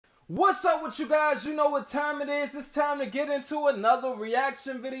What's up with you guys? You know what time it is. It's time to get into another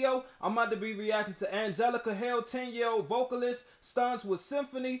reaction video. I'm about to be reacting to Angelica Hale, 10-year-old vocalist, stunts with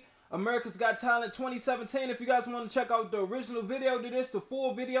Symphony, America's Got Talent 2017. If you guys want to check out the original video to this, the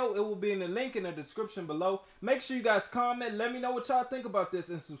full video, it will be in the link in the description below. Make sure you guys comment, let me know what y'all think about this,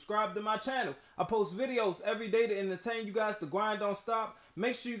 and subscribe to my channel. I post videos every day to entertain you guys. The grind don't stop.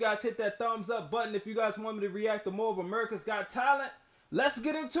 Make sure you guys hit that thumbs up button if you guys want me to react to more of America's Got Talent. Let's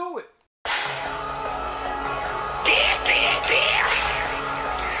get into it.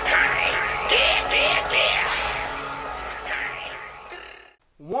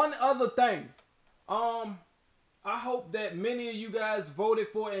 One other thing, I hope that many of you guys voted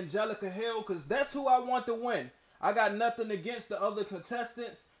for Angelica Hale, because that's who I want to win. I got nothing against the other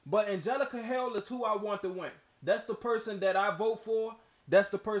contestants, but Angelica Hale is who I want to win. That's the person that I vote for. That's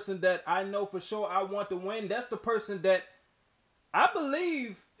the person that I know for sure I want to win. That's the person that I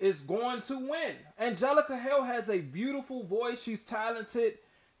believe is going to win. Angelica Hale has a beautiful voice. She's talented.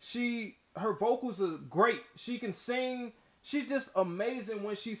 Her vocals are great. She can sing. She's just amazing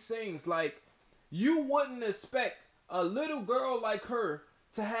when she sings. Like, you wouldn't expect a little girl like her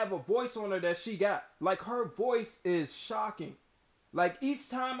to have a voice on her that she got. Like, her voice is shocking. Like, each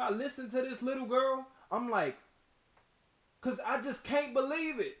time I listen to this little girl, I'm like, because I just can't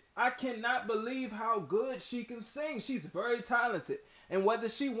believe it. I cannot believe how good she can sing. She's very talented. And whether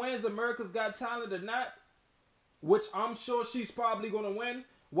she wins America's Got Talent or not, which I'm sure she's probably going to win,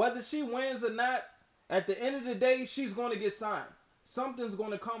 whether she wins or not, at the end of the day, she's going to get signed. Something's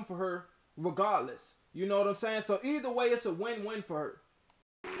going to come for her regardless. You know what I'm saying? So either way, it's a win-win for her.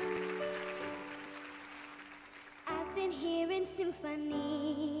 I've been hearing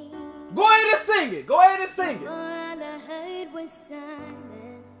Symphony. Go ahead and sing it. Go ahead and sing it. All I heard was silence.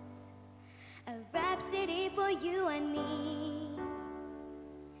 A rhapsody for you and me.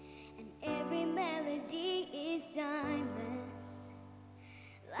 And every melody is timeless.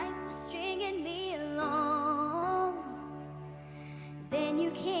 Life was stringing me along. Then you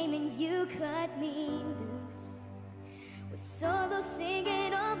came and you cut me loose. With solo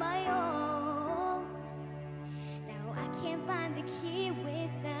singing on my own. Now I can't find the key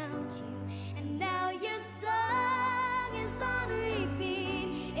without you. And now your song is on repeat.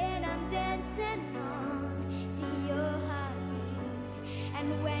 And I'm dancing on to your heartbeat. And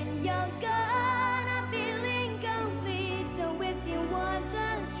when you're gone, I feel incomplete. So if you want the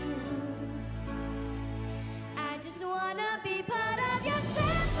truth, I just wanna be part of your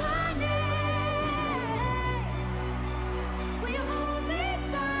symphony. Will you hold me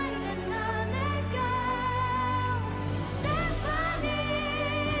tight and not let go? Symphony,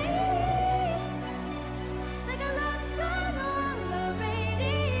 like a love song on the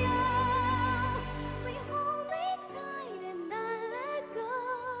radio. Will you hold me tight and not let go?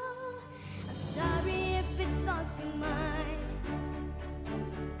 I'm sorry if it's all too much.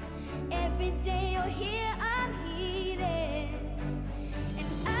 Every day you're here, I'm heated. And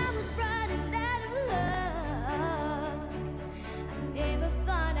I was running out of luck. I never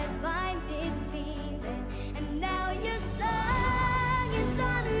thought I'd find this feeling. And now your song is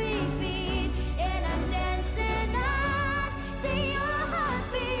on repeat. And I'm dancing on to your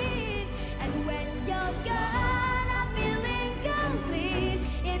heartbeat. And when you're gone, I feel incomplete.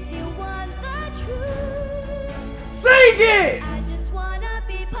 If you want the truth, Sing it! I just wanna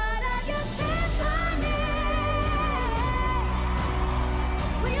be part of your symphony.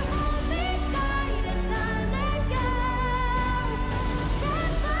 Will you hold me tight and not let go?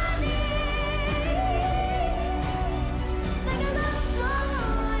 Symphony, like a love song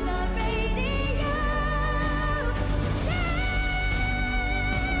on the radio.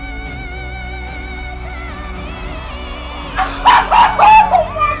 Oh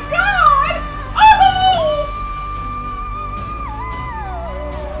my God! Oh!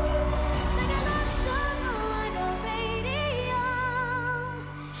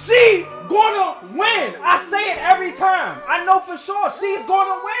 She gonna win. I say it every time. I know for sure she's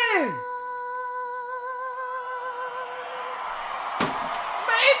gonna win.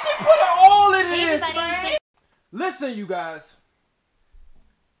 Man, she put her all in this, man. Listen, you guys.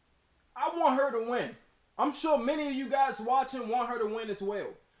 I want her to win. I'm sure many of you guys watching want her to win as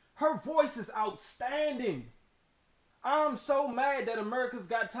well. Her voice is outstanding. I'm so mad that America's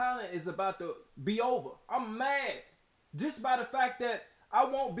Got Talent is about to be over. I'm mad just by the fact that I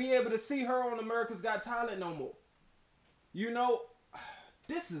won't be able to see her on America's Got Talent no more. You know,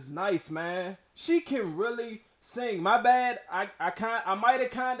 this is nice, man. She can really sing. My bad. I might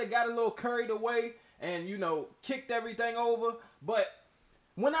have kind of got a little carried away and, you know, kicked everything over. But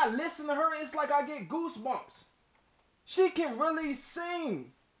when I listen to her, it's like I get goosebumps. She can really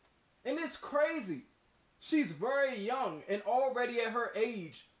sing. And it's crazy. She's very young, and already at her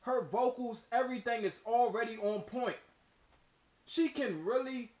age, her vocals, everything is already on point. She can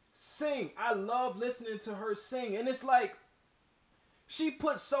really sing. I love listening to her sing. And it's like, she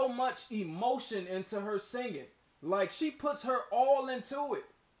puts so much emotion into her singing. Like, she puts her all into it.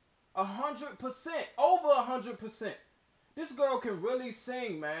 100%. Over 100%. This girl can really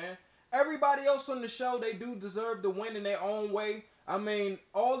sing, man. Everybody else on the show, they do deserve to win in their own way. I mean,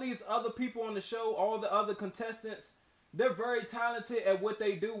 all these other people on the show, all the other contestants, they're very talented at what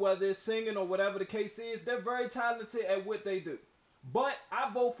they do, whether it's singing or whatever the case is. They're very talented at what they do. But I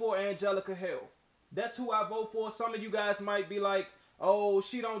vote for Angelica Hale. That's who I vote for. Some of you guys might be like, oh,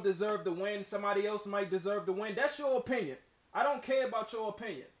 she don't deserve to win. Somebody else might deserve to win. That's your opinion. I don't care about your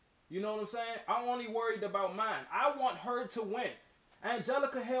opinion. You know what I'm saying? I'm only worried about mine. I want her to win.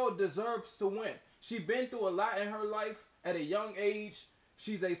 Angelica Hale deserves to win. She's been through a lot in her life at a young age.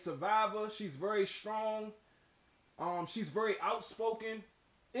 She's a survivor. She's very strong. She's very outspoken.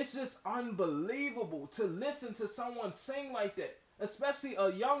 It's just unbelievable to listen to someone sing like that, especially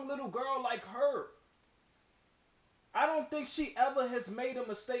a young little girl like her. I don't think she ever has made a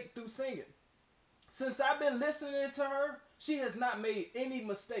mistake through singing. Since I've been listening to her, she has not made any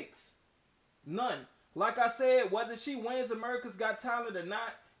mistakes. None. Like I said, whether she wins America's Got Talent or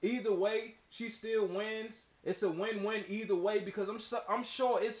not, either way, she still wins. It's a win-win either way, because I'm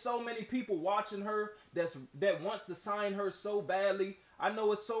sure it's so many people watching her that wants to sign her so badly. I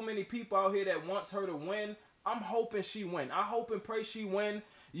know it's so many people out here that wants her to win. I'm hoping she win. I hope and pray she win.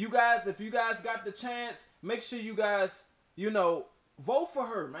 You guys, if you guys got the chance, make sure you guys, vote for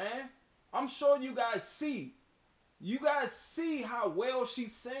her, man. I'm sure you guys see. You guys see how well she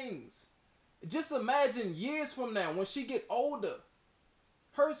sings. Just imagine years from now, when she get older,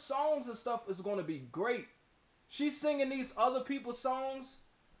 her songs and stuff is going to be great. She's singing these other people's songs,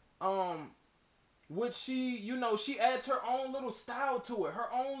 which she adds her own little style to it,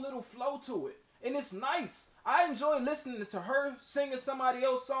 her own little flow to it. And it's nice. I enjoy listening to her singing somebody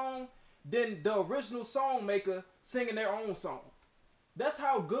else's song than the original song maker singing their own song. That's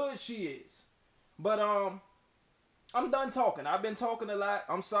how good she is. But I'm done talking. I've been talking a lot.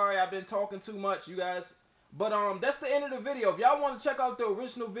 I'm sorry I've been talking too much, you guys. But that's the end of the video. If y'all want to check out the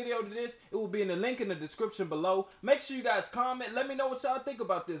original video to this, it will be in the link in the description below. Make sure you guys comment. Let me know what y'all think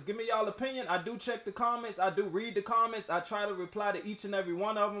about this. Give me y'all opinion. I do check the comments. I do read the comments. I try to reply to each and every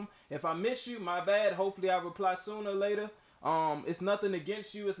one of them. If I miss you, my bad. Hopefully I reply sooner or later. It's nothing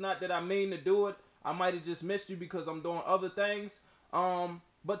against you. It's not that I mean to do it. I might have just missed you because I'm doing other things.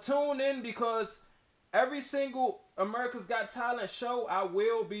 But tune in, because every single America's Got Talent show, I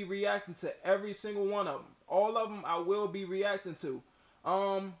will be reacting to every single one of them. All of them I will be reacting to.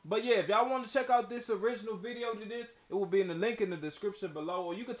 But yeah, if y'all want to check out this original video to this, it will be in the link in the description below.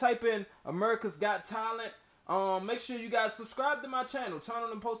 Or you can type in America's Got Talent. Make sure you guys subscribe to my channel. Turn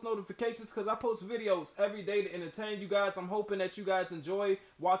on the post notifications, because I post videos every day to entertain you guys. I'm hoping that you guys enjoy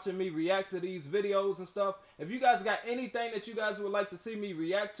watching me react to these videos and stuff. If you guys got anything that you guys would like to see me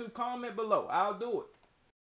react to, comment below. I'll do it.